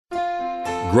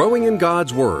growing in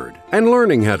God's Word, and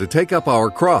learning how to take up our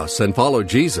cross and follow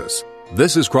Jesus.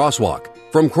 This is Crosswalk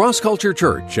from Cross Culture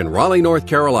Church in Raleigh, North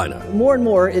Carolina. More and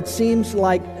more, it seems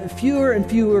like fewer and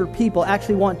fewer people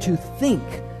actually want to think.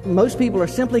 Most people are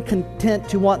simply content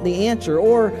to want the answer,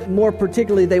 or more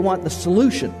particularly, they want the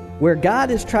solution. Where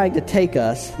God is trying to take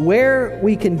us, where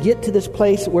we can get to this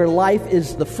place where life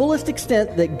is the fullest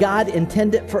extent that God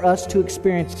intended for us to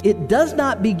experience. It does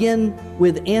not begin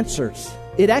with answers.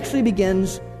 It actually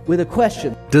begins with a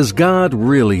question. Does God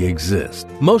really exist?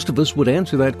 Most of us would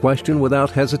answer that question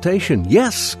without hesitation.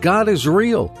 Yes, God is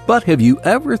real. But have you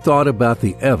ever thought about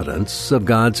the evidence of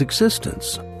God's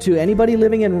existence? To anybody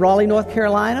living in Raleigh, North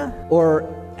Carolina, or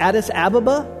Addis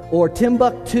Ababa, or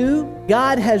Timbuktu,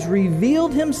 God has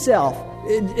revealed Himself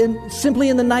simply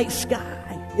in the night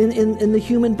sky, in the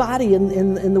human body,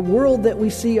 in the world that we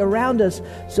see around us,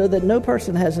 so that no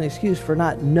person has an excuse for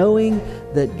not knowing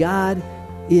that God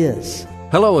is.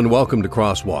 Hello and welcome to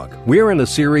Crosswalk. We're in a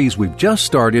series we've just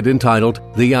started entitled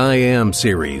The I Am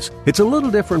series. It's a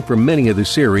little different from many of the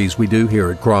series we do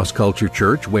here at Cross Culture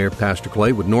Church, where Pastor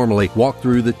Clay would normally walk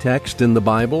through the text in the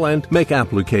Bible and make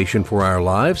application for our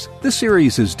lives. This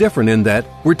series is different in that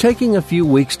we're taking a few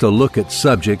weeks to look at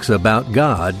subjects about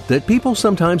God that people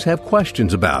sometimes have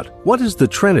questions about. What is the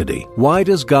Trinity? Why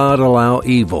does God allow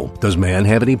evil? Does man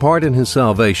have any part in his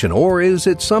salvation? Or is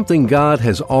it something God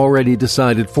has already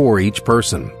decided for each person?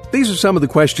 These are some of the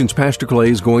questions Pastor Clay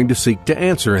is going to seek to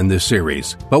answer in this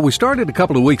series. But we started a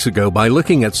couple of weeks ago by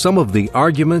looking at some of the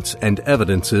arguments and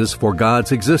evidences for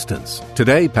God's existence.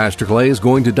 Today, Pastor Clay is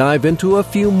going to dive into a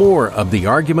few more of the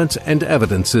arguments and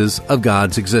evidences of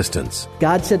God's existence.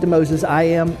 God said to Moses, "I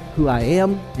am who I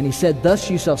am." And He said, "Thus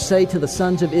you shall say to the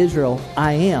sons of Israel,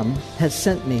 I am has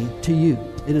sent me to you."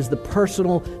 It is the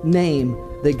personal name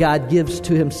that God gives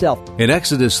to Himself. In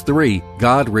Exodus 3,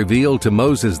 God revealed to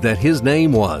Moses that His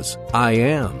name was I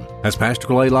Am. As Pastor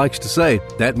Clay likes to say,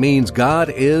 that means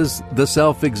God is the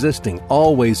self-existing,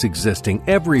 always existing,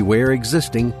 everywhere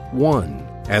existing one.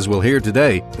 As we'll hear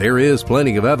today, there is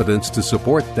plenty of evidence to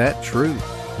support that truth.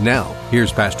 Now,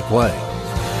 here's Pastor Clay.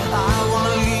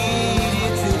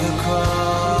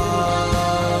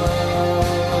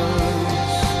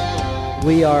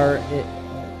 We are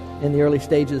in the early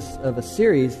stages of a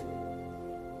series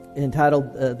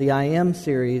entitled the I Am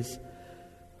series,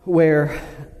 where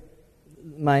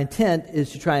my intent is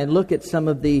to try and look at some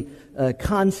of the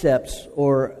concepts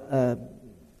or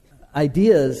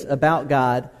ideas about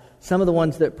God, some of the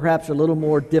ones that perhaps are a little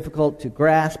more difficult to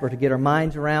grasp or to get our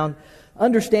minds around,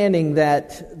 understanding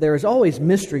that there is always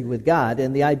mystery with God,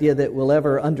 and the idea that we'll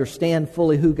ever understand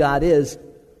fully who God is,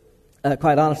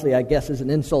 quite honestly, I guess, is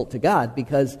an insult to God,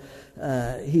 because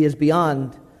He is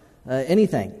beyond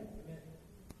anything.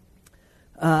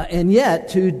 And yet,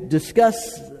 to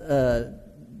discuss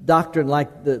doctrine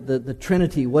like the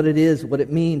Trinity, what it is, what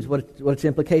it means, what its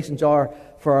implications are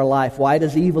for our life, why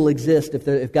does evil exist?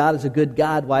 If God is a good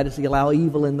God, why does He allow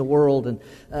evil in the world?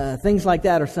 And things like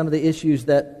that are some of the issues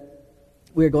that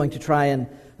we're going to try and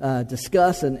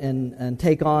discuss and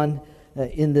take on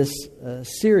in this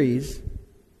series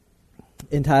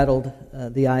entitled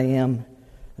the I Am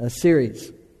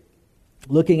series,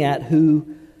 looking at who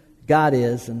God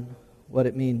is and what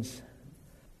it means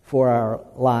for our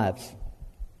lives.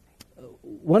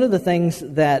 One of the things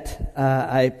that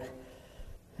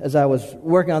as I was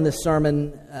working on this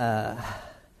sermon,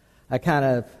 I kind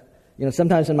of,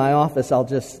 sometimes in my office I'll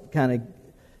just kind of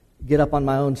get up on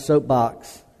my own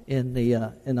soapbox in the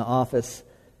office.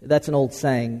 That's an old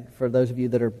saying for those of you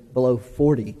that are below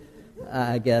 40.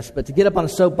 I guess, but to get up on a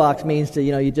soapbox means to,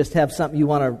 you just have something you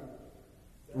want to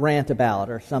rant about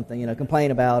or something,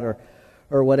 complain about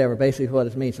or whatever, basically what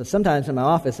it means. So sometimes in my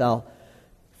office I'll,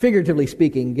 figuratively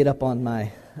speaking, get up on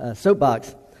my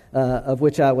soapbox, of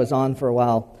which I was on for a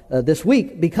while this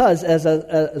week, because as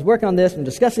I was working on this and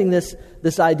discussing this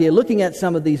idea, looking at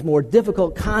some of these more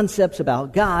difficult concepts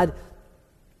about God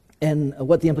and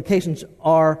what the implications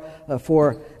are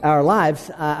for our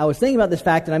lives, I was thinking about this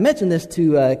fact, and I mentioned this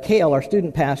to Cale, our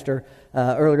student pastor,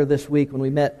 earlier this week when we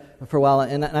met for a while,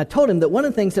 and I told him that one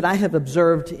of the things that I have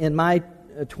observed in my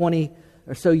 20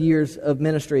 or so years of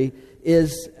ministry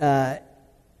is a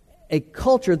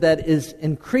culture that is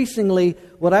increasingly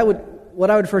what I would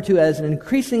refer to as an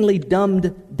increasingly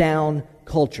dumbed down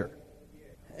culture.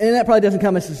 And that probably doesn't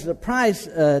come as a surprise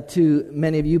to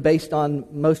many of you based on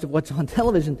most of what's on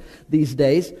television these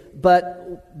days.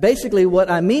 But basically what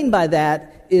I mean by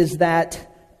that is that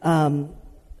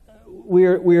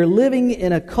we're living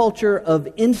in a culture of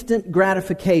instant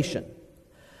gratification.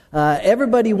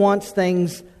 Everybody wants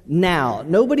things now.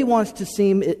 Nobody wants to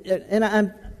seem...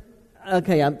 And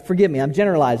okay, forgive me, I'm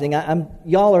generalizing.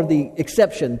 Y'all are the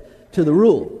exception to the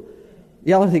rule.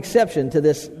 Y'all are the exception to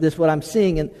this what I'm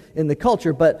seeing in the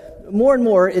culture. But more and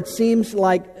more, it seems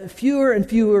like fewer and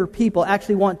fewer people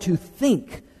actually want to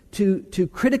think, to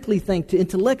critically think, to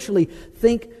intellectually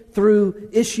think through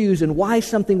issues and why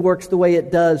something works the way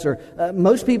it does. Or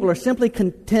most people are simply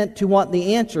content to want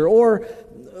the answer, or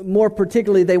more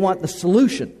particularly, they want the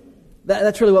solution.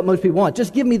 That's really what most people want.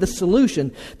 Just give me the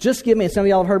solution. Just give me, and some of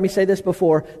y'all have heard me say this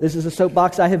before. This is a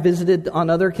soapbox I have visited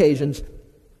on other occasions.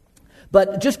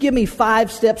 But just give me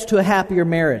 5 steps to a happier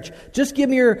marriage. Just give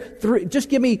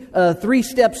me 3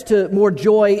 steps to more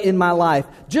joy in my life.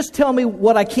 Just tell me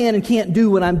what I can and can't do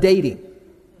when I'm dating.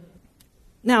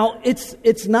 Now,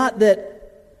 it's not that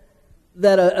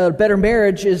a better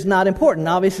marriage is not important.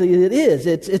 Obviously, it is.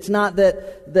 It's not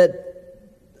that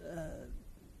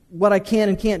what I can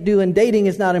and can't do in dating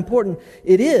is not important.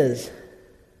 It is.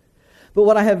 But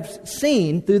what I have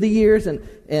seen through the years,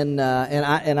 and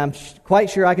I'm quite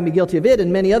sure I can be guilty of it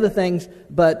and many other things,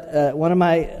 but one of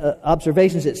my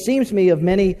observations, it seems to me, of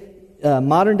many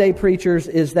modern day preachers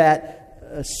is that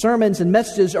sermons and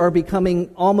messages are becoming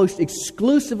almost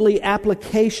exclusively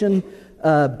application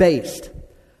based.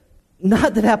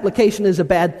 Not that application is a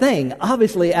bad thing.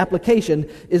 Obviously, application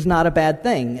is not a bad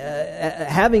thing.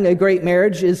 Having a great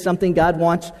marriage is something God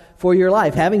wants for your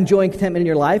life. Having joy and contentment in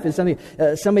your life is something.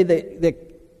 Somebody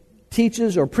that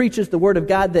teaches or preaches the Word of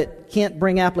God that can't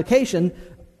bring application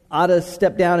ought to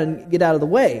step down and get out of the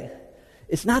way.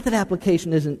 It's not that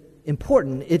application isn't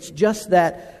important. It's just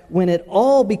that when it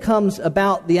all becomes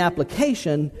about the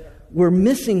application, we're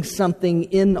missing something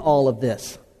in all of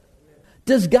this.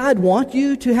 Does God want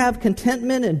you to have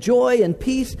contentment and joy and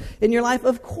peace in your life?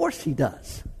 Of course He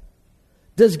does.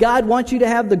 Does God want you to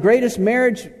have the greatest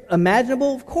marriage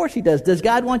imaginable? Of course He does. Does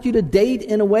God want you to date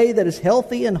in a way that is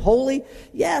healthy and holy?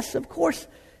 Yes, of course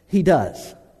He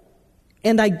does.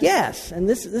 And I guess, and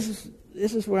this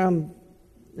is where I'm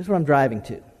driving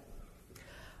to.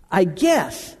 I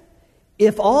guess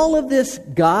if all of this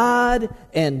God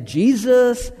and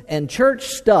Jesus and church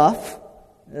stuff,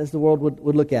 as the world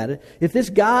would look at it, if this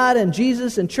God and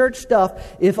Jesus and church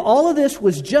stuff, if all of this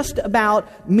was just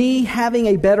about me having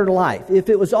a better life, if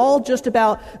it was all just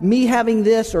about me having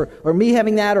this or me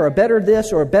having that, or a better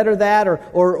this or a better that,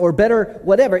 or better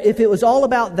whatever, if it was all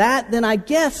about that, then I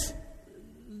guess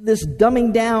this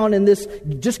dumbing down and this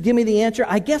just give me the answer,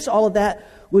 I guess all of that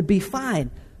would be fine.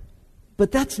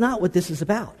 But that's not what this is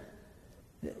about.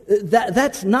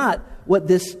 That's not what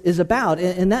this is about.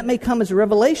 And that may come as a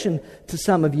revelation to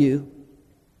some of you.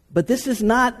 But this is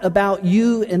not about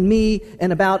you and me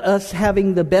and about us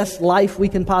having the best life we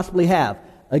can possibly have.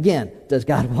 Again, does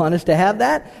God want us to have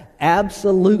that?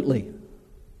 Absolutely.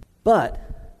 But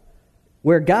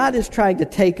where God is trying to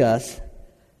take us,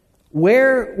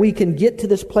 where we can get to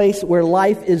this place where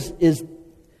life is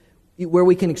where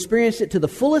we can experience it to the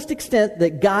fullest extent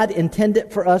that God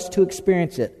intended for us to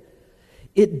experience it,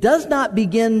 it does not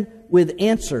begin with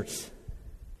answers.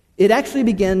 It actually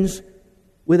begins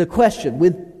with a question,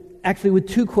 with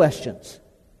 2 questions.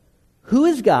 Who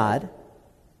is God,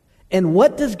 and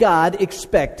what does God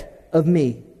expect of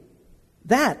me?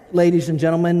 That, ladies and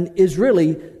gentlemen, is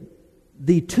really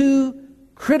the 2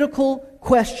 critical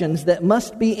questions that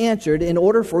must be answered in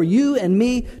order for you and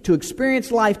me to experience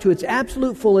life to its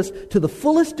absolute fullest, to the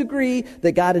fullest degree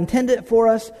that God intended for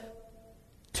us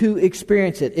to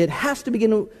experience it. It has to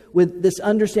begin with this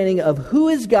understanding of who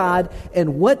is God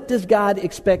and what does God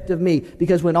expect of me.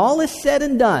 Because when all is said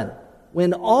and done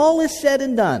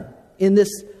in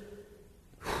this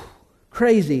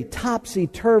crazy,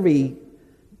 topsy-turvy,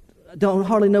 don't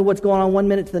hardly know what's going on 1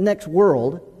 minute to the next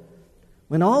world,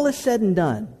 when all is said and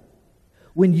done,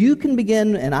 when you can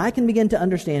begin and I can begin to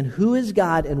understand who is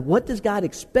God and what does God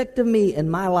expect of me in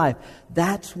my life,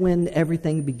 that's when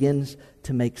everything begins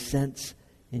to make sense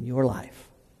in your life.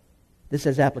 This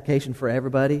has application for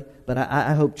everybody, but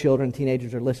I hope children and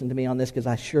teenagers are listening to me on this, because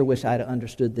I sure wish I'd have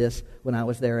understood this when I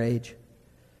was their age.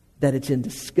 That it's in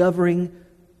discovering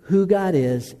who God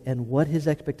is and what His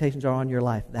expectations are on your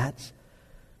life. That's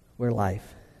where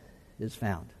life is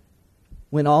found.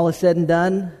 When all is said and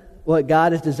done, what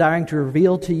God is desiring to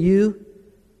reveal to you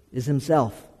is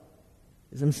Himself.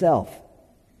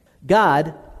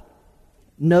 God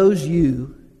knows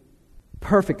you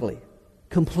perfectly,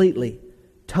 completely,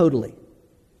 totally.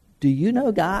 Do you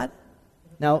know God?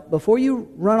 Now, before you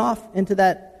run off into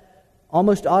that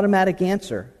almost automatic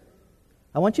answer,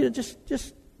 I want you to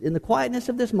just in the quietness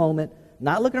of this moment,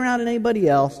 not looking around at anybody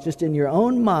else, just in your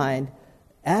own mind,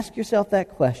 ask yourself that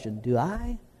question. Do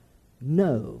I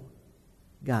know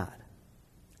God?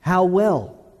 How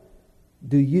well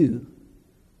do you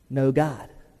know God?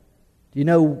 Do you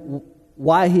know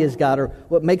why He is God, or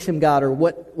what makes Him God, or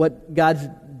what God's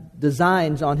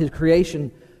designs on His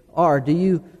creation are? Do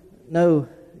you know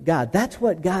God? That's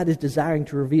what God is desiring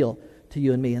to reveal to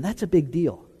you and me, and that's a big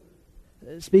deal.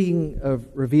 Speaking of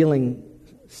revealing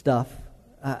stuff,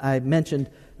 I mentioned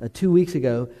 2 weeks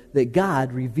ago that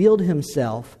God revealed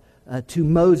Himself to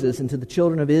Moses and to the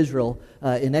children of Israel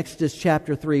in Exodus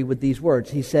chapter 3 with these words.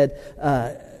 He said,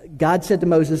 God said to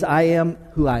Moses, I am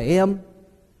who I am.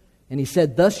 And He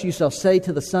said, thus you shall say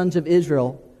to the sons of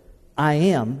Israel, I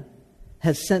am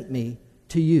has sent me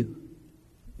to you.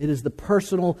 It is the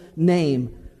personal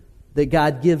name that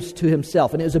God gives to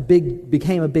Himself. And it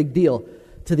became a big deal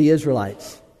to the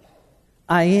Israelites.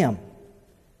 I am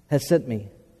has sent me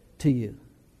to you.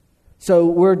 So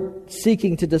we're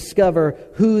seeking to discover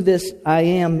who this I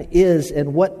am is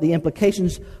and what the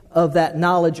implications of that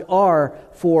knowledge are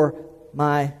for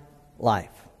my life.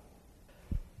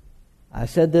 I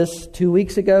said this 2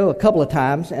 weeks ago a couple of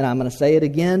times, and I'm going to say it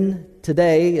again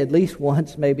today, at least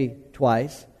once, maybe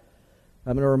twice.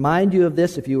 I'm going to remind you of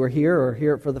this if you were here or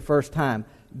hear it for the first time.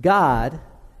 God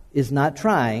is not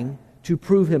trying to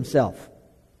prove Himself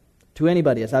to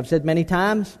anybody. As I've said many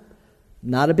times,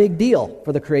 not a big deal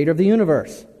for the Creator of the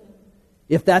universe.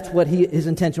 If that's what His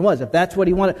intention was, if that's what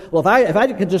He wanted. Well, if I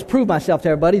could just prove myself to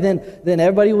everybody, then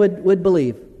everybody would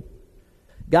believe.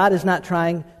 God is not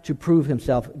trying to prove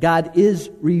Himself. God is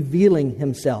revealing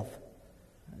Himself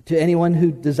to anyone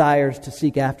who desires to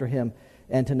seek after Him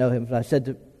and to know Him. As I've said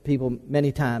to people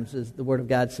many times, as the Word of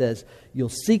God says, you'll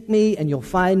seek me and you'll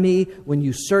find me when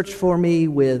you search for me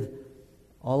with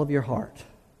all of your heart.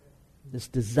 This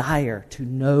desire to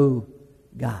know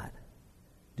God.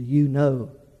 Do you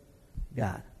know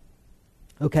God?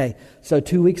 Okay, so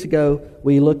 2 weeks ago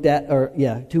we looked at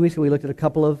a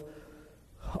couple of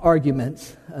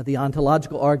arguments, the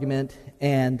ontological argument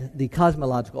and the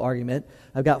cosmological argument.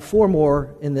 I've got 4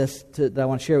 more in this that I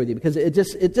want to share with you, because it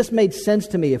just made sense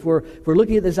to me. If we're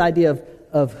looking at this idea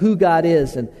of who God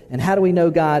is and how do we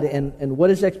know God and what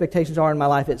His expectations are in my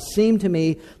life, it seemed to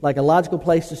me like a logical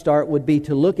place to start would be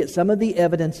to look at some of the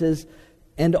evidences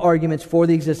and arguments for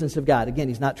the existence of God. Again,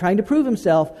 He's not trying to prove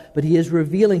Himself, but He is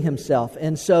revealing Himself.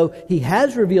 And so He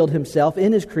has revealed Himself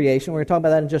in His creation. We're going to talk about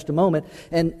that in just a moment.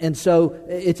 And so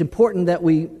it's important that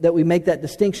we make that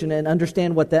distinction and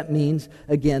understand what that means,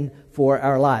 again, for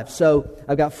our lives. So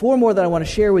I've got 4 more that I want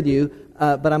to share with you,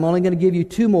 but I'm only going to give you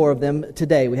 2 more of them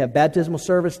today. We have baptismal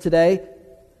service today.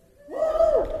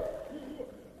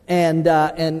 And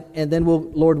then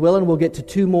Lord willing, we'll get to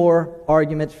 2 more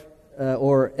arguments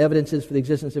or evidences for the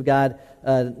existence of God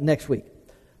next week.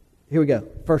 Here we go.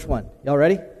 First one. Y'all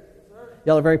ready? Yes, sir.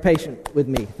 Y'all are very patient with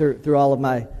me through all of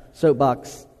my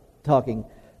soapbox talking.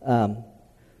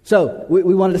 So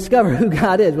we want to discover who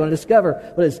God is. We want to discover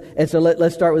what is. And so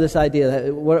let's start with this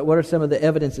idea. What are some of the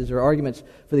evidences or arguments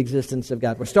for the existence of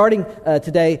God? We're starting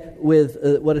today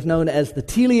with what is known as the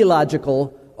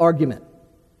teleological argument.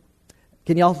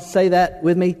 Can y'all say that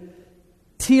with me?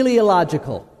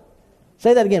 Teleological.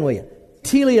 Say that again, will you?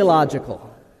 Teleological.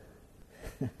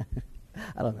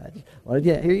 I don't know. I just wanted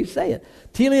to hear you say it.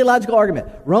 Teleological argument.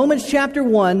 Romans chapter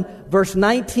 1, verse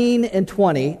 19 and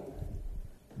 20.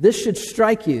 This should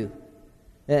strike you.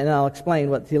 And I'll explain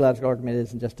what teleological argument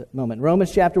is in just a moment.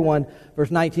 Romans chapter 1,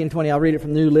 verse 19 and 20. I'll read it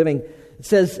from the New Living. It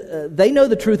says, they know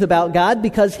the truth about God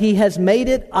because He has made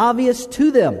it obvious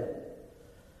to them.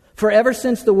 For ever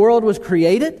since the world was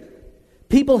created,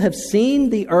 people have seen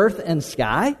the earth and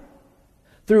sky.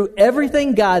 Through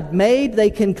everything God made,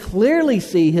 they can clearly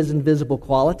see His invisible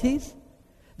qualities.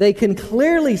 They can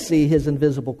clearly see His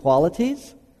invisible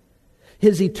qualities,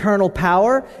 His eternal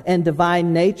power and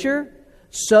divine nature.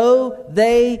 So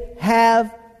they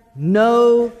have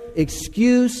no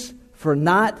excuse for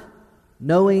not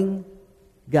knowing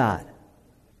God.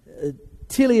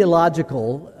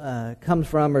 Teleological comes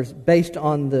from or is based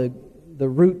on the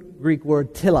root Greek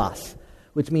word telos,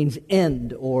 which means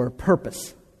end or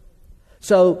purpose.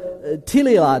 So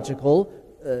teleological,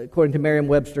 according to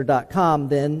Merriam-Webster.com,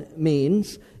 then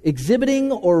means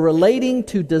exhibiting or relating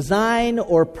to design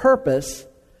or purpose,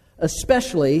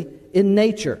 especially in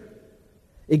nature.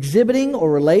 Exhibiting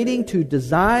or relating to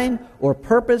design or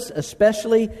purpose,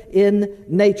 especially in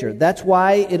nature. That's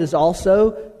why it is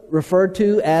also referred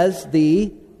to as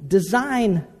the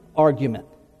design argument.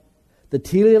 The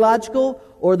teleological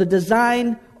or the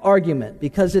design argument,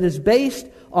 because it is based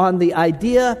on the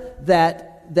idea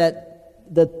that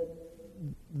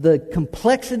the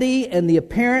complexity and the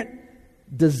apparent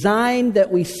design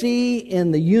that we see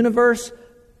in the universe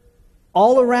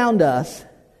all around us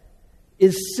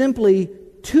is simply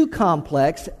too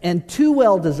complex and too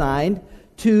well designed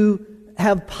to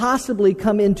have possibly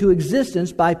come into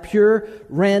existence by pure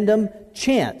random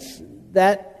chance.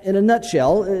 That, in a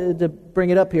nutshell, to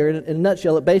bring it up here, in a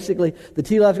nutshell, the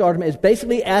teleological argument is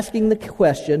basically asking the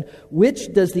question,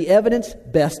 which does the evidence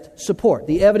best support?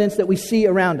 The evidence that we see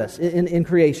around us in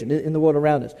creation, in the world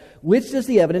around us. Which does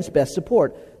the evidence best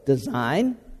support?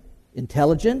 Design,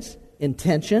 intelligence,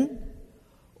 intention,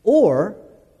 or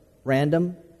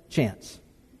random chance?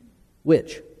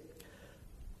 Which?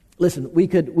 Listen, we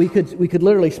could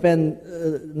literally spend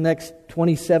the next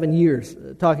 27 years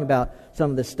talking about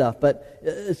some of this stuff, but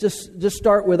it's just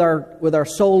start with our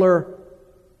solar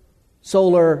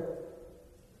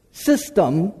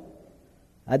system.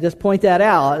 I just point that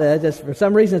out. Just for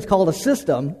some reason, it's called a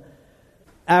system.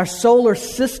 Our solar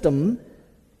system,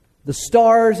 the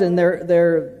stars and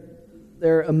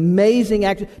their amazing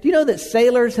action. Do you know that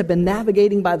sailors have been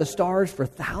navigating by the stars for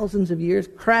thousands of years,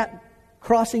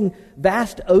 crossing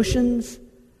vast oceans?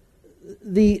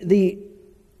 The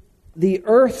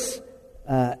Earth's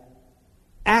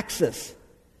axis,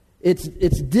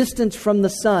 its distance from the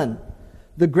sun,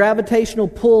 the gravitational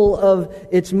pull of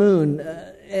its moon,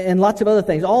 and lots of other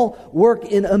things, all work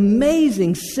in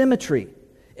amazing symmetry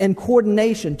and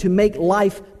coordination to make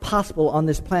life possible on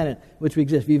this planet which we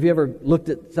exist. Have you ever looked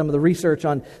at some of the research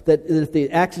on that if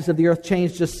the axis of the Earth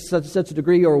changed just such a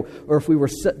degree, or if we were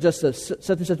just such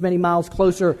and such many miles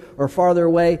closer or farther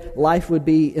away, life would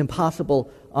be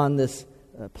impossible on this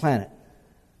planet.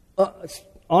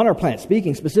 On our planet,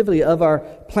 speaking specifically of our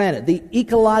planet, the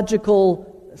ecological,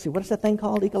 what is that thing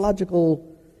called?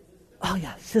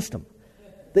 System.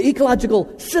 The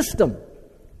ecological system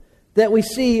that we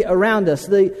see around us,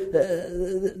 the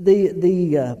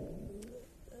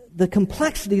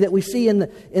complexity that we see in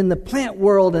the plant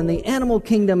world and the animal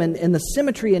kingdom and the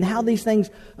symmetry and how these things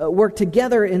work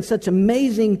together in such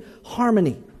amazing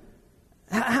harmony.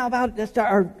 How about just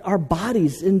our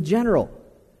bodies in general?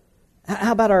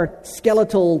 How about our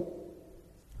skeletal?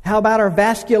 How about our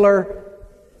vascular?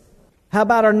 How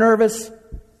about our nervous?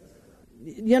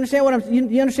 You understand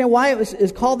you understand why it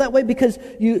is called that way? Because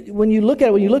when you look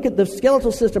at the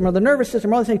skeletal system or the nervous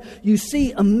system, all these things, you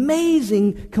see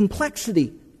amazing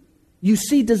complexity. You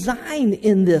see design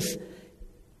in this.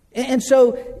 And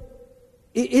so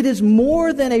it is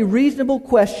more than a reasonable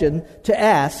question to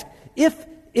ask if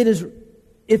it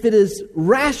is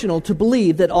rational to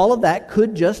believe that all of that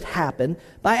could just happen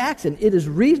by accident. It is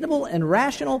reasonable and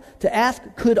rational to ask,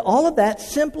 could all of that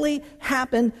simply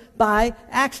happen by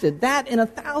accident? That and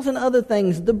 1,000 other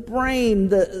things, the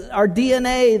brain, our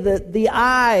DNA, the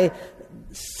eye,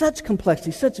 such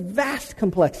complexity, such vast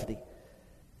complexity.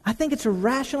 I think it's a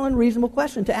rational and reasonable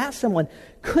question to ask someone,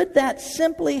 could that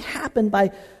simply happen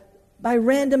by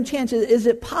random chance? Is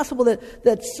it possible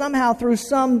that somehow through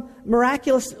some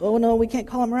miraculous, we can't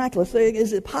call it miraculous,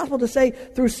 is it possible to say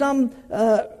through some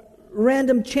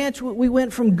random chance we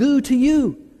went from goo to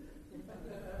you?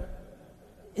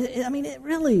 I mean, it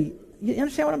really, you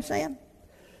understand what I'm saying?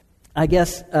 I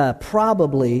guess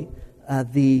probably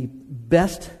the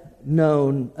best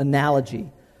known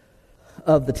analogy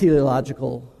of the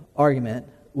teleological argument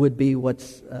would be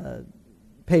what's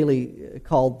Paley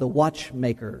called the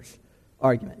watchmaker's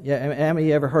argument. Yeah, have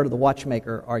you ever heard of the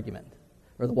watchmaker argument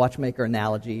or the watchmaker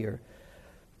analogy? Or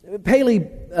Paley,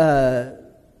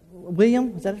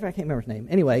 William, is that right? I can't remember his name.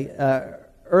 Anyway,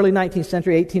 early 19th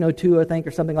century, 1802, I think,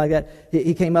 or something like that.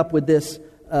 He came up with this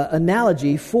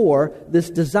analogy for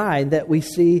this design that we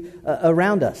see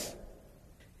around us.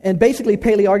 And basically,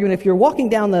 Paley argument: if you're walking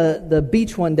down the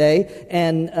beach one day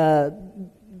and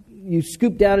you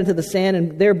scoop down into the sand,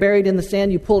 and there buried in the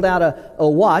sand, you pulled out a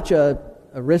watch, a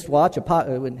wristwatch,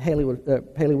 Paley would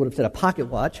have said a pocket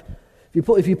watch.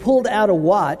 If you pulled out a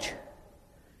watch,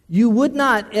 you would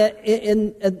not,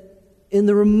 in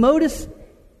the remotest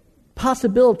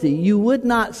possibility, you would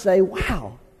not say,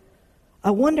 "Wow, I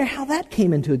wonder how that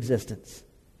came into existence."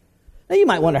 Now you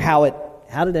might wonder how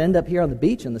did it end up here on the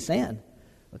beach in the sand?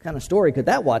 What kind of story could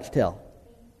that watch tell?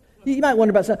 You might wonder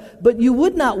about something, but you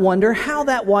would not wonder how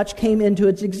that watch came into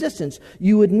its existence.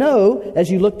 You would know as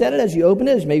you looked at it, as you opened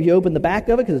it, as maybe you opened the back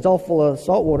of it because it's all full of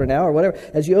salt water now or whatever.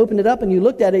 As you opened it up and you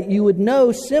looked at it, you would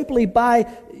know simply by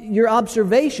your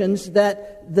observations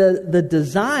that the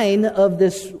design of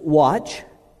this watch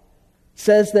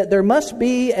says that there must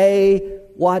be a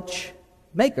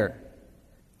watchmaker.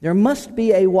 There must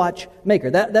be a watchmaker.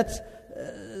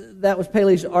 That was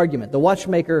Paley's argument, the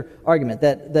watchmaker argument,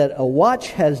 that a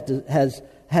watch has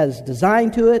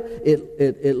design to it.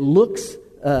 It looks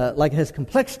like it has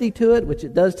complexity to it, which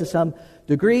it does to some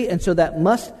degree, and so that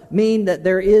must mean that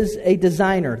there is a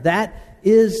designer. That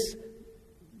is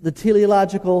the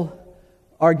teleological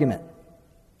argument.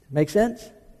 Make sense?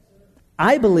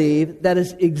 I believe that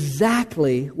is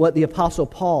exactly what the Apostle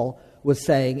Paul was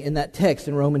saying in that text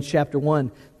in Romans chapter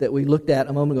 1 that we looked at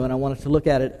a moment ago, and I wanted to look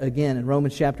at it again in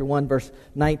Romans chapter 1, verse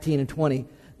 19 and 20.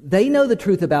 They know the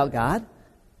truth about God.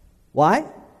 Why?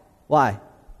 Why?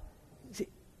 See,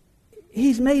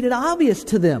 He's made it obvious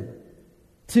to them,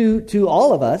 to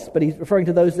all of us, but he's referring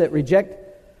to those that reject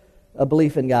a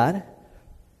belief in God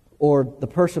or the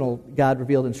personal God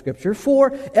revealed in Scripture.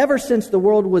 For ever since the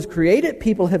world was created,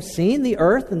 people have seen the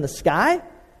earth and the sky.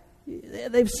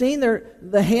 They've seen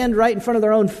the hand right in front of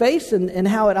their own face and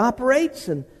how it operates,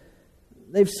 and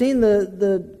they've seen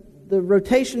the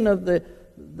rotation of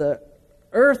the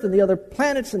earth and the other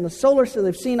planets and the solar system.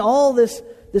 They've seen all this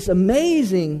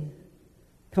amazing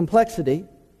complexity.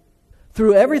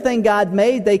 Through everything God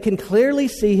made, they can clearly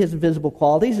see His invisible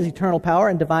qualities, His eternal power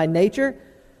and divine nature.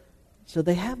 So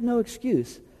they have no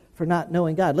excuse for not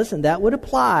knowing God. Listen, that would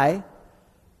apply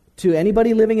to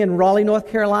anybody living in Raleigh, North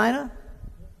Carolina,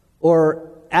 or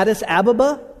Addis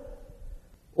Ababa,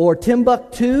 or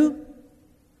Timbuktu,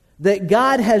 that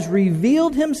God has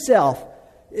revealed Himself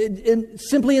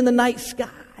simply in the night sky,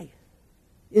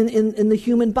 in the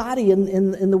human body,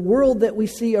 in the world that we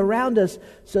see around us,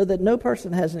 so that no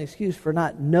person has an excuse for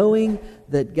not knowing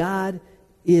that God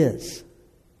is.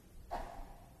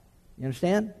 You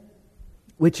understand?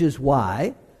 Which is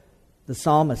why the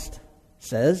psalmist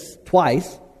says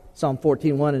twice, Psalm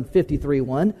 14:1 and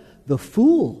 53:1, the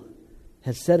fool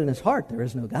has said in his heart, there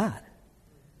is no God.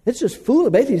 It's just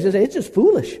foolish. Basically, he's just saying, it's just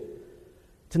foolish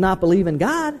to not believe in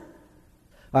God.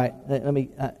 All right, let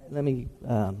me.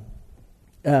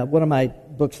 One of my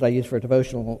books that I use for a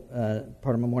devotional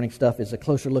part of my morning stuff is A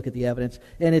Closer Look at the Evidence,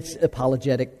 and it's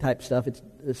apologetic type stuff. It's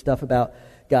stuff about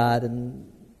God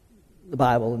and the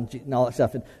Bible and all that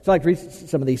stuff. And so I like to read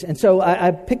some of these. And so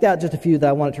I picked out just a few that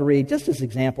I wanted to read just as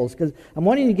examples, because I'm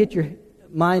wanting you to get your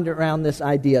mind around this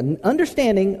idea.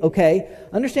 Understanding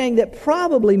that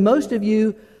probably most of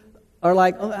you are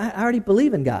like, oh, I already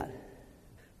believe in God.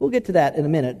 We'll get to that in a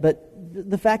minute. But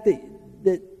the fact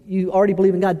that you already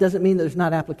believe in God doesn't mean that there's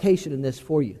not application in this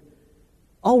for you.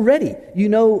 Already, you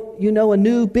know a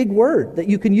new big word that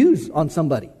you can use on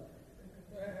somebody.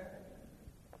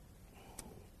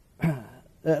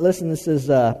 Listen, this is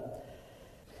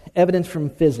evidence from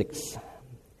physics.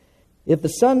 If the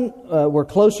sun were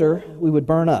closer, we would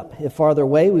burn up. If farther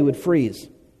away, we would freeze.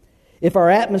 If our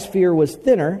atmosphere was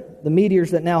thinner, the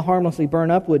meteors that now harmlessly burn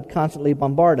up would constantly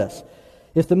bombard us.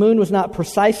 If the moon was not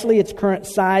precisely its current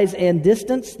size and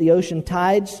distance, the ocean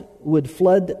tides would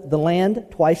flood the land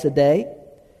twice a day.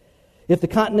 If the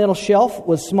continental shelf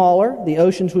was smaller, the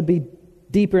oceans would be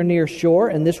deeper near shore,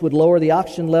 and this would lower the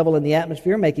oxygen level in the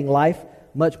atmosphere, making life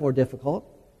much more difficult.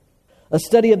 A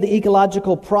study of the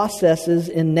ecological processes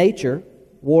in nature,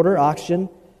 water, oxygen,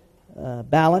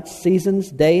 balance, seasons,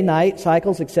 day, night,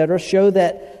 cycles, etc., show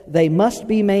that they must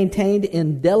be maintained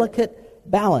in delicate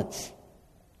balance,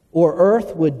 or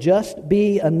Earth would just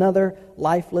be another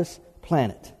lifeless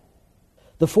planet.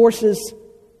 The forces,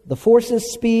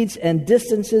 speeds, and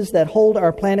distances that hold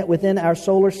our planet within our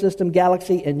solar system,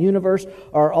 galaxy, and universe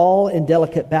are all in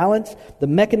delicate balance. The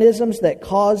mechanisms that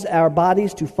cause our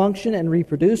bodies to function and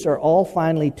reproduce are all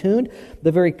finely tuned.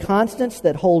 The very constants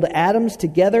that hold atoms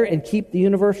together and keep the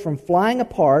universe from flying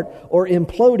apart or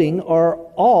imploding are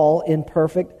all in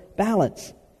perfect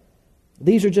balance.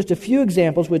 These are just a few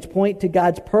examples which point to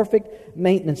God's perfect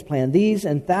maintenance plan. These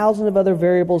and thousands of other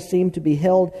variables seem to be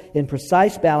held in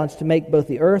precise balance to make both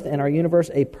the earth and our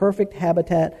universe a perfect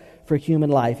habitat for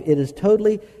human life. It is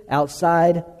totally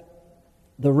outside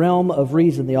the realm of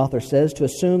reason, the author says, to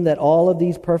assume that all of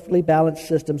these perfectly balanced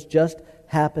systems just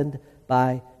happened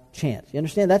by chance. You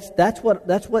understand? That's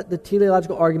what the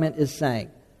teleological argument is saying.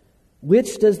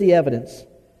 Which does the evidence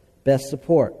best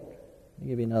support? Let me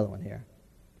give you another one here.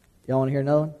 Y'all want to hear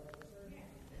another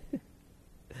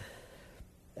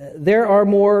one? There are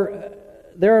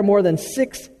more than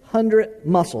 600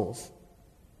 muscles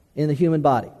in the human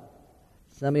body.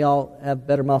 Some of y'all have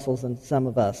better muscles than some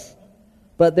of us.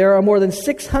 But there are more than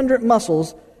 600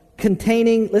 muscles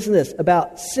containing, listen to this,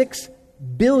 about 6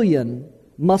 billion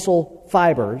muscle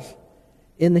fibers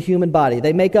in the human body.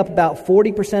 They make up about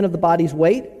 40% of the body's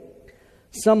weight.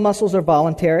 Some muscles are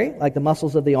voluntary, like the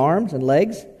muscles of the arms and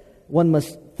legs. One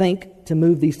must think to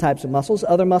move these types of muscles.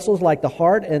 Other muscles, like the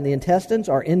heart and the intestines,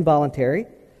 are involuntary.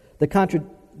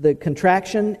 The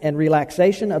contraction and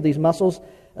relaxation of these muscles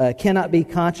cannot be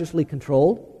consciously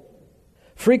controlled.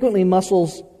 Frequently,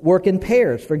 muscles work in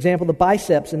pairs. For example, the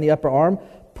biceps in the upper arm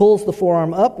pulls the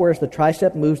forearm up, whereas the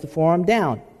tricep moves the forearm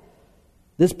down.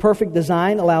 This perfect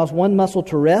design allows one muscle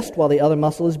to rest while the other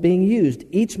muscle is being used.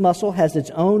 Each muscle has its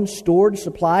own stored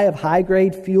supply of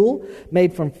high-grade fuel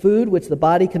made from food, which the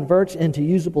body converts into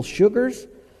usable sugars.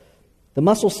 The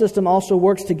muscle system also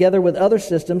works together with other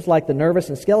systems like the nervous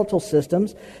and skeletal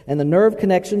systems, and the nerve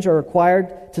connections are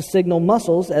required to signal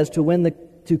muscles as to when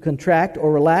to contract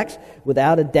or relax.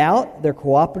 Without a doubt, their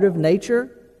cooperative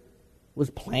nature was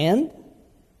planned.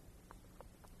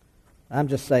 I'm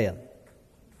just saying.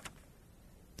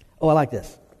 Oh, I like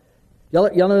this.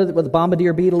 Y'all know what the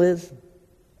bombardier beetle is?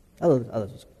 Oh,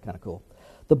 this is kind of cool.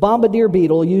 The bombardier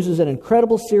beetle uses an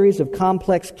incredible series of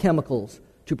complex chemicals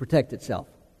to protect itself.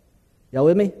 Y'all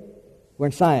with me? We're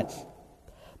in science.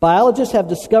 Biologists have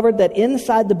discovered that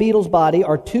inside the beetle's body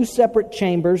are two separate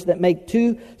chambers that make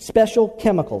two special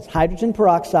chemicals, hydrogen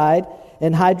peroxide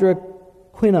and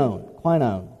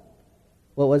hydroquinone.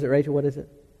 What was it, Rachel? What is it?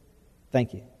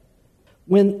 Thank you.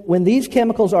 When these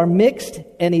chemicals are mixed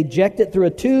and ejected through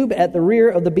a tube at the rear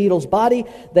of the beetle's body,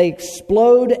 they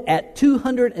explode at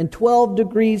 212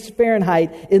 degrees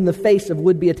Fahrenheit in the face of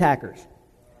would-be attackers.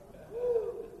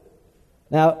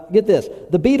 Now, get this.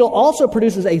 The beetle also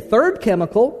produces a third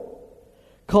chemical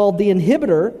called the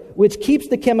inhibitor, which keeps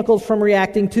the chemicals from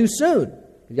reacting too soon.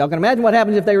 Y'all can imagine what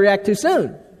happens if they react too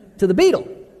soon to the beetle.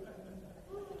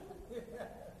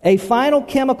 A final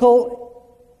chemical,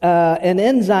 an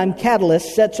enzyme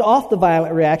catalyst, sets off the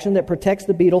violent reaction that protects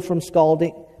the beetle from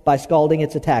scalding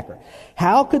its attacker.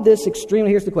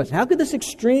 Here's the question. How could this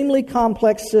extremely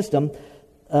complex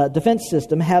defense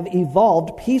system have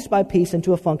evolved piece by piece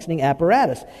into a functioning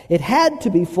apparatus? It had to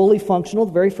be fully functional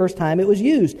the very first time it was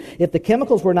used. If the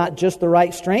chemicals were not just the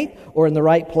right strength or in the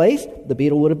right place, the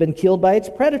beetle would have been killed by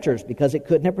its predators because it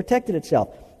couldn't have protected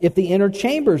itself. If the inner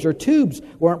chambers or tubes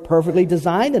weren't perfectly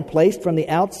designed and placed from the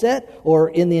outset, or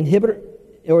in the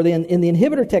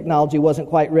inhibitor technology wasn't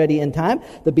quite ready in time,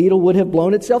 the beetle would have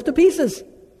blown itself to pieces.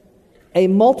 A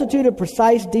multitude of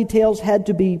precise details had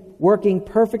to be working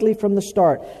perfectly from the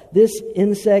start. This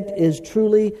insect is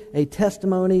truly a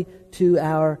testimony to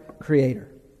our Creator.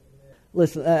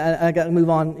 Listen, I got to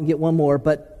move on and get one more,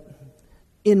 but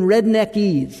in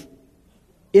redneckese,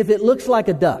 if it looks like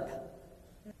a duck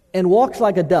and walks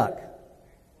like a duck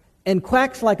and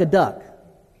quacks like a duck,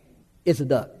 it's a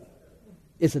duck.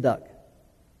 It's a duck.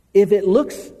 If it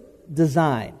looks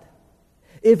designed,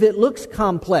 if it looks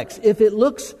complex, if it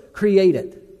looks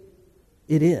created,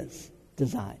 it is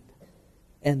designed.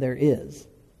 And there is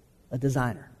a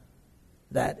designer.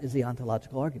 That is the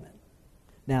ontological argument.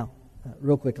 Now,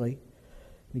 real quickly,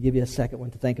 let me give you a second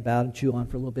one to think about and chew on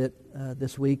for a little bit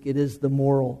this week. It is the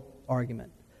moral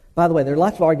argument. By the way, there are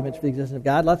lots of arguments for the existence of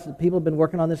God. Lots of people have been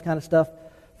working on this kind of stuff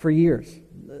for years.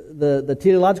 The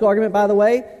teleological argument, by the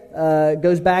way,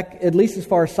 goes back at least as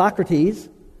far as Socrates.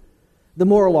 The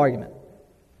moral argument.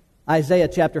 Isaiah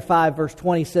chapter 5 verse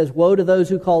 20 says, "Woe to those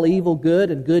who call evil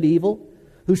good and good evil,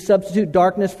 who substitute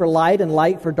darkness for light and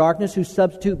light for darkness, who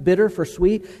substitute bitter for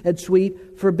sweet and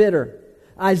sweet for bitter."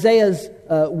 Isaiah's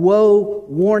woe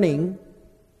warning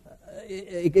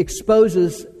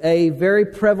exposes a very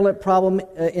prevalent problem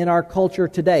in our culture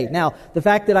today. Now, the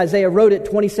fact that Isaiah wrote it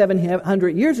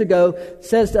 2,700 years ago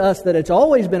says to us that it's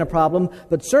always been a problem,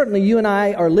 but certainly you and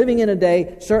I are living in a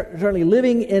day, certainly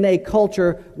living in a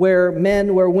culture where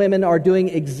women are doing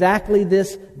exactly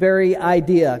this very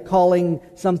idea, calling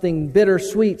something bitter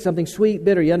sweet, something sweet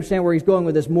bitter. You understand where he's going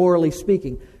with this, morally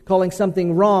speaking. Calling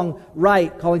something wrong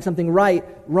right, calling something right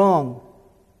wrong.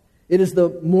 It is the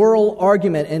moral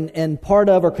argument, and part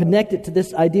of or connected to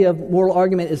this idea of moral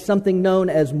argument is something known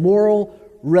as moral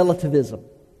relativism.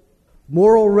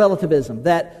 Moral relativism,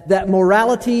 that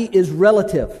morality is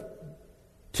relative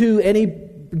to any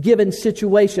given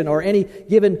situation or any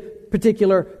given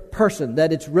particular person,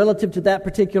 that it's relative to that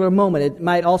particular moment. It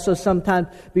might also sometimes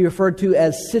be referred to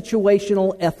as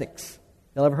situational ethics.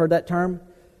 Y'all ever heard that term?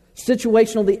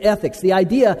 Situational ethics, the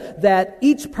idea that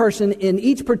each person in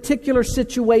each particular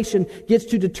situation gets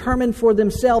to determine for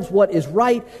themselves what is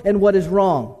right and what is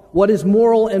wrong, what is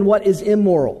moral and what is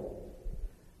immoral.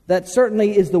 That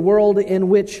certainly is the world in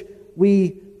which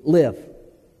we live.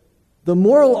 The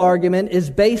moral argument is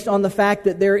based on the fact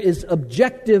that there is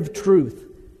objective truth,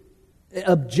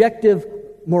 objective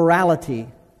morality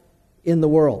in the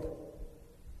world.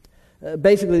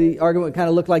 Basically, the argument would kind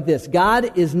of look like this.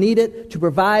 God is needed to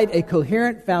provide a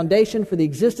coherent foundation for the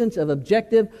existence of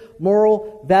objective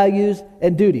moral values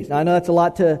and duties. Now, I know that's a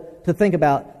lot to think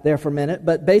about there for a minute,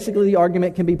 but basically the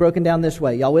argument can be broken down this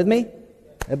way. Y'all with me?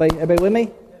 Everybody with me?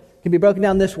 It can be broken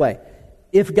down this way.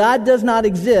 If God does not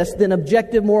exist, then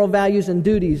objective moral values and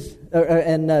duties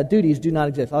do not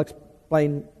exist. I'll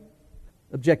explain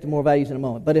objective moral values in a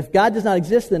moment. But if God does not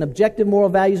exist, then objective moral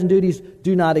values and duties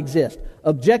do not exist.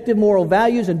 Objective moral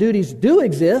values and duties do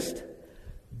exist,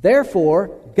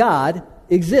 therefore God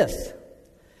exists.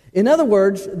 In other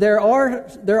words, there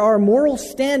are moral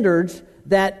standards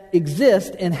that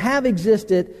exist and have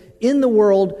existed in the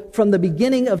world from the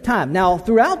beginning of time. Now,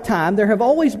 throughout time, there have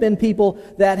always been people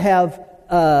that have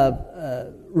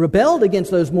rebelled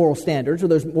against those moral standards or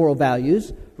those moral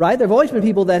values, right? There have always been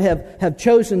people that have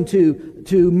chosen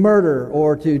to murder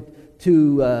or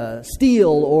to steal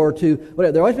or to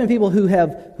whatever. There have always been people who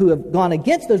have gone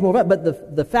against those moral values.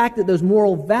 But the fact that those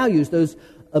moral values, those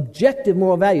objective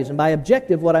moral values, and by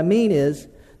objective what I mean is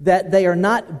that they are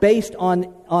not based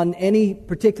on any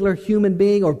particular human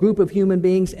being or group of human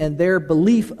beings and their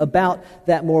belief about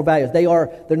that moral values.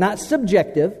 They're not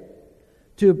subjective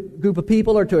to a group of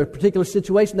people or to a particular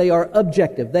situation. They are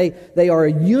objective. They are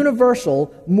a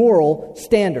universal moral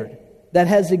standard that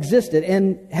has existed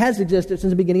since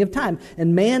the beginning of time.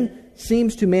 And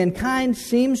mankind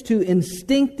seems to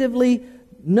instinctively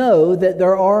know that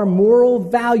there are moral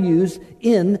values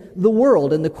in the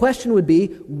world. And the question would be,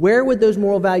 where would those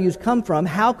moral values come from?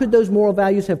 How could those moral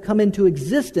values have come into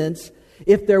existence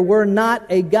if there were not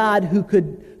a God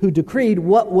who decreed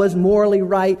what was morally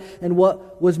right and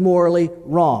what was morally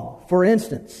wrong? For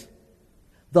instance,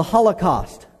 the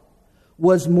Holocaust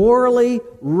was morally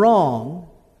wrong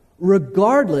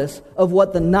regardless of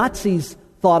what the Nazis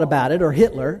thought about it, or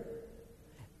Hitler,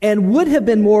 and would have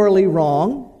been morally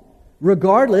wrong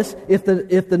regardless if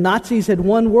the Nazis had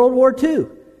won World War II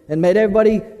and made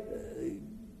everybody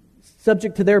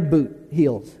subject to their boot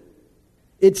heels.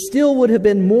 It still would have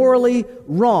been morally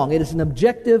wrong. It is an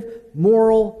objective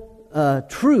moral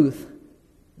truth,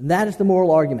 and that is the moral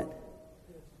argument.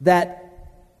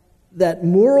 That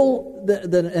moral,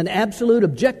 an absolute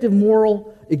objective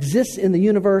moral exists in the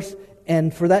universe,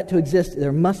 and for that to exist,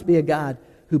 there must be a God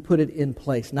who put it in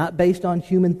place, not based on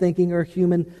human thinking or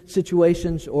human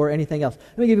situations or anything else.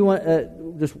 Let me give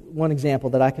you just one example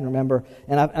that I can remember,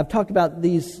 and I've talked about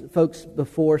these folks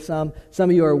before. Some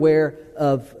of you are aware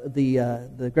of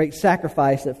the great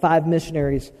sacrifice that 5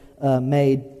 missionaries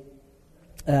made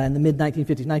in the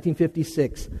mid-1950s,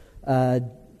 1956.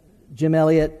 Jim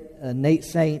Elliot, Nate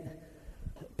Saint,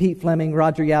 Pete Fleming,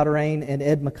 Roger Youderain, and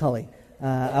Ed McCulley.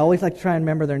 I always like to try and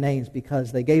remember their names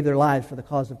because they gave their lives for the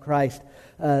cause of Christ.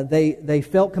 They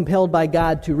felt compelled by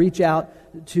God to reach out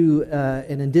to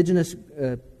an indigenous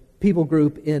people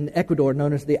group in Ecuador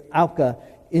known as the Auca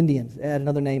Indians. They had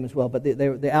another name as well, but they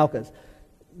were the Aucas.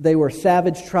 They were a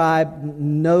savage tribe,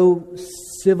 no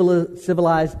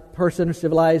civilized person or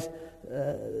civilized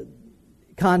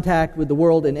contact with the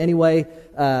world in any way.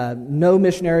 No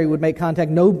missionary would make contact.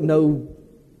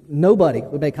 Nobody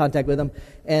would make contact with them.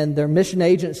 And their mission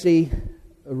agency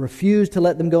refused to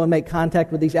let them go and make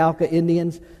contact with these Auca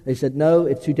Indians. They said, no,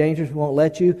 it's too dangerous, we won't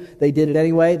let you. They did it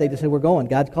anyway. They just said, we're going.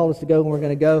 God's called us to go, and we're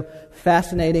going to go.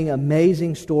 Fascinating,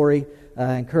 amazing story.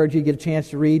 I encourage you to get a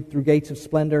chance to read Through Gates of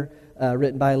Splendor,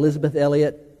 written by Elizabeth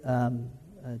Elliot,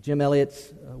 Jim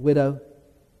Elliot's widow.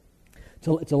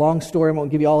 It's a long story. I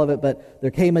won't give you all of it, but there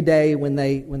came a day when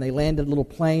they landed a little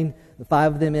plane. The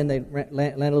 5 of them they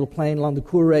landed a little plane along the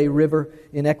Cure River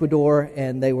in Ecuador,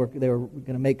 and they were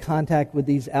going to make contact with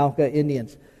these Auca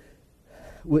Indians.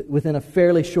 Within a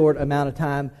fairly short amount of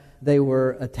time, they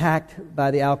were attacked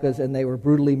by the Aucas, and they were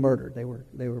brutally murdered. They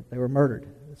were murdered,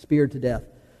 speared to death.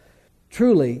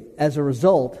 Truly, as a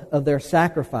result of their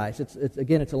sacrifice,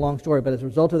 it's a long story, but as a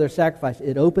result of their sacrifice,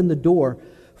 it opened the door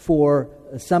for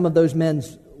some of those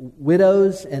men's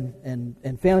widows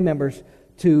and family members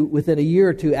to, within a year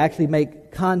or two, actually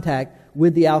make contact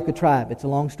with the Auca tribe. It's a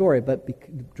long story, but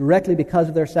directly because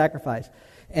of their sacrifice.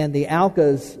 And the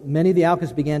Aucas, many of the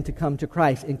Aucas began to come to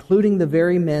Christ, including the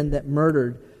very men that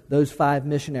murdered those 5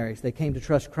 missionaries. They came to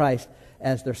trust Christ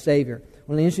as their Savior.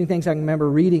 One of the interesting things I can remember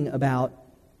reading about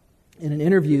in an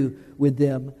interview with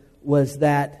them was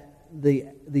that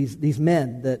these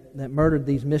men that murdered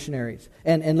these missionaries,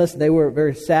 and listen, they were a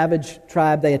very savage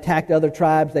tribe. They attacked other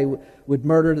tribes. They would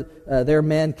murder their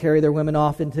men, carry their women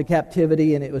off into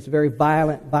captivity, and it was a very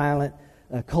violent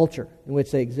culture in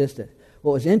which they existed.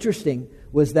 What was interesting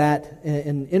was that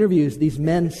in interviews, these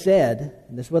men said,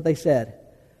 and this is what they said,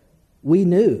 we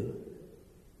knew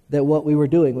that what we were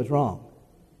doing was wrong.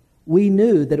 We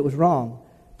knew that it was wrong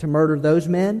to murder those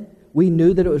men. We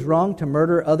knew that it was wrong to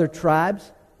murder other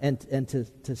tribes and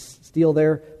to steal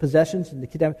their possessions and to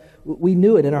kidnap. We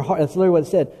knew it in our heart. That's literally what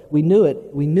it said. We knew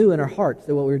it. We knew in our hearts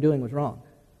that what we were doing was wrong.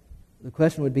 The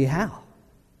question would be how?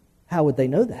 How would they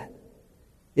know that?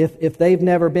 If they've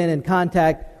never been in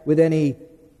contact with any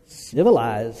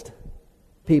civilized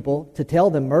people to tell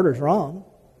them murder's wrong,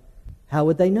 How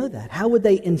would they know that? How would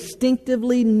they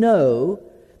instinctively know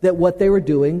that what they were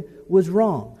doing was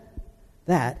wrong?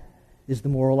 That is the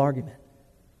moral argument.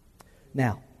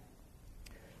 Now,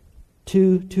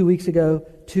 two weeks ago,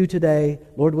 2 today,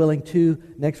 Lord willing, 2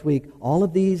 next week. All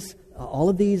of these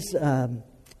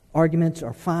arguments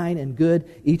are fine and good.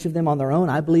 Each of them on their own,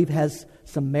 I believe, has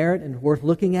some merit and worth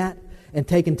looking at. And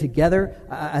taken together,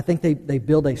 I think they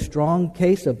build a strong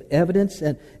case of evidence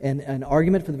and an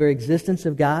argument for the very existence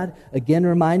of God. Again,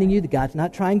 reminding you that God's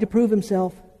not trying to prove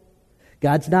himself.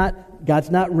 God's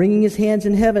not wringing his hands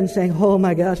in heaven saying, oh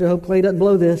my gosh, I hope Clay doesn't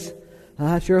blow this.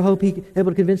 I sure hope he's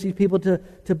able to convince these people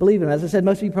to believe in him. As I said,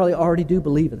 most of you probably already do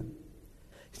believe in him.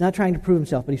 He's not trying to prove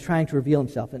himself, but he's trying to reveal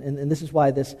himself. And this is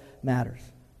why this matters.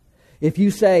 If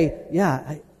you say,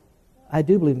 yeah, I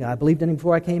do believe in God. I believed in him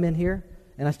before I came in here,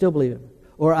 and I still believe in him.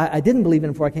 Or I didn't believe in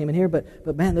him before I came in here,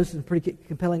 but man, those are some pretty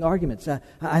compelling arguments.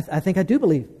 I think I do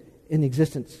believe in the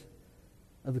existence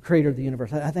of the creator of the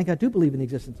universe. I think I do believe in the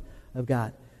existence of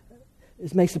God.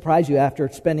 This may surprise you after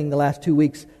spending the last 2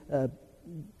 weeks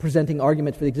presenting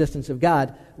arguments for the existence of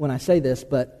God when I say this,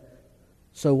 but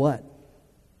so what?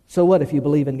 So what if you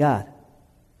believe in God?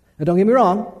 Now don't get me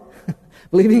wrong.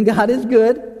 Believing in God is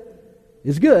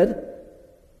good.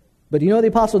 But do you know what the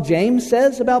Apostle James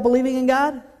says about believing in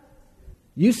God?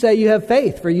 You say you have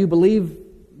faith, for you believe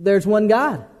there's one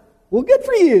God. Well, good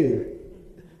for you.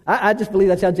 I just believe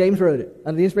that's how James wrote it,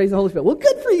 under the inspiration of the Holy Spirit. Well,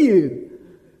 good for you.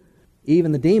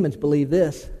 Even the demons believe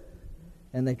this,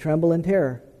 and they tremble in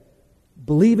terror.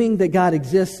 Believing that God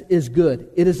exists is good.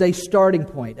 It is a starting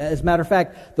point. As a matter of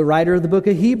fact, the writer of the book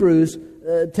of Hebrews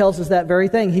tells us that very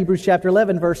thing. Hebrews chapter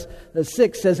 11, verse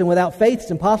 6 says, and without faith it's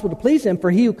impossible to please him,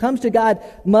 for he who comes to God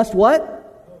must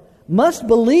what? Must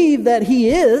believe that he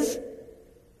is,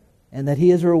 and that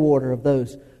he is a rewarder of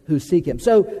those who seek him.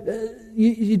 So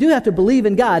you do have to believe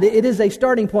in God. It is a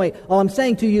starting point. All I'm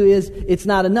saying to you is it's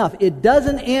not enough. It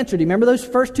doesn't answer. Do you remember those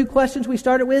first 2 questions we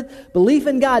started with? Belief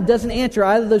in God doesn't answer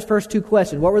either of those first 2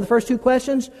 questions. What were the first 2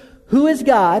 questions? Who is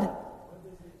God?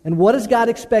 And what does God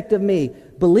expect of me?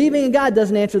 Believing in God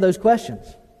doesn't answer those questions.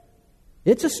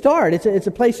 It's a start. It's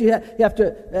a place you have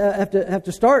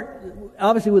to start,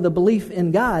 obviously, with a belief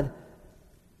in God.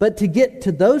 But to get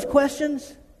to those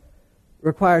questions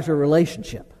requires a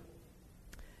relationship.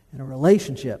 And a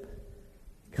relationship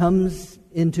comes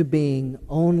into being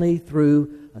only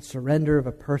through a surrender of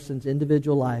a person's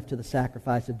individual life to the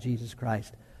sacrifice of Jesus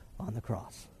Christ on the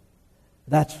cross.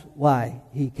 That's why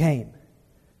he came.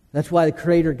 That's why the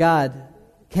Creator God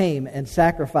came and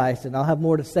sacrificed, and I'll have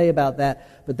more to say about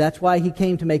that, but that's why he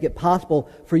came, to make it possible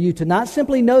for you to not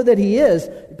simply know that he is.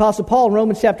 The Apostle Paul in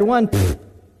Romans chapter 1,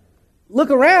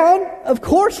 look around, of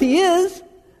course he is.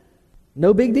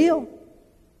 No big deal.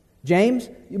 James,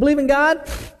 you believe in God?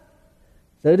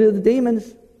 So do the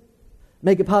demons.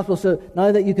 Make it possible so not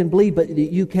only that you can believe, but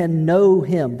you can know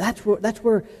him. That's where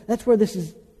this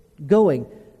is going.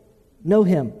 Know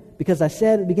him. Because I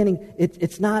said at the beginning,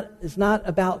 it's not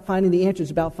about finding the answer,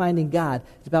 it's about finding God.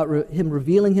 It's about him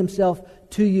revealing himself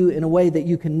to you in a way that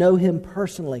you can know him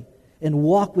personally and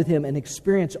walk with him and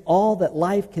experience all that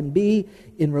life can be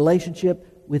in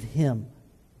relationship with him.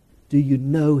 Do you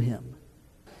know him?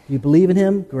 Do you believe in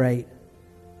him? Great.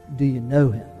 Do you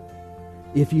know him?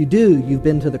 If you do, you've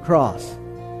been to the cross.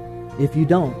 If you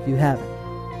don't, you haven't.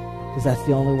 Because that's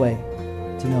the only way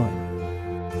to know him.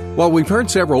 Well, we've heard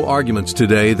several arguments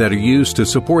today that are used to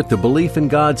support the belief in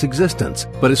God's existence.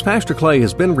 But as Pastor Clay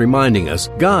has been reminding us,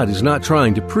 God is not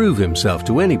trying to prove himself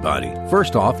to anybody.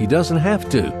 First off, he doesn't have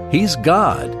to. He's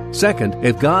God. Second,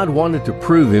 if God wanted to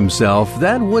prove himself,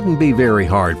 that wouldn't be very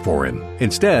hard for him.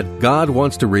 Instead, God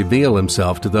wants to reveal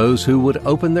himself to those who would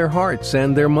open their hearts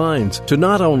and their minds to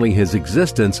not only his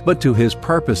existence, but to his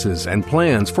purposes and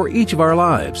plans for each of our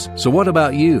lives. So what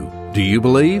about you? Do you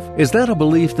believe? Is that a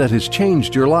belief that has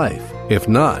changed your life? If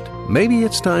not, maybe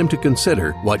it's time to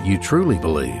consider what you truly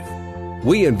believe.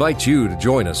 We invite you to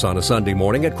join us on a Sunday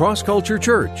morning at Cross Culture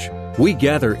Church. We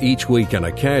gather each week in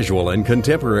a casual and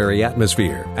contemporary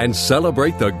atmosphere and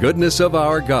celebrate the goodness of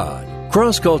our God.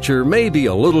 Cross culture may be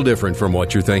a little different from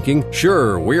what you're thinking.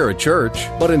 Sure, we're a church,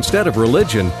 but instead of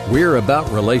religion, we're about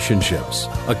relationships.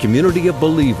 A community of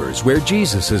believers where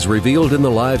Jesus is revealed in the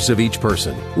lives of each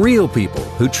person. Real people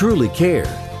who truly care.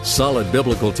 Solid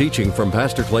biblical teaching from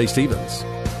Pastor Clay Stevens.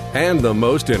 And the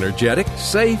most energetic,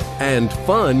 safe, and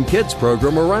fun kids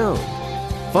program around.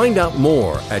 Find out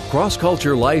more at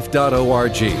crossculturelife.org.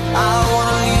 I want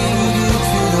to lead you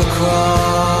to the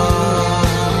cross.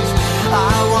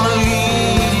 I want to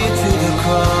lead you to the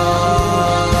cross.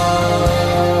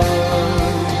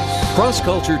 Cross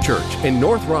Culture Church in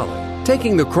North Raleigh,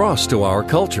 taking the cross to our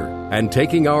culture. and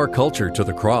taking our culture to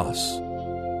the cross.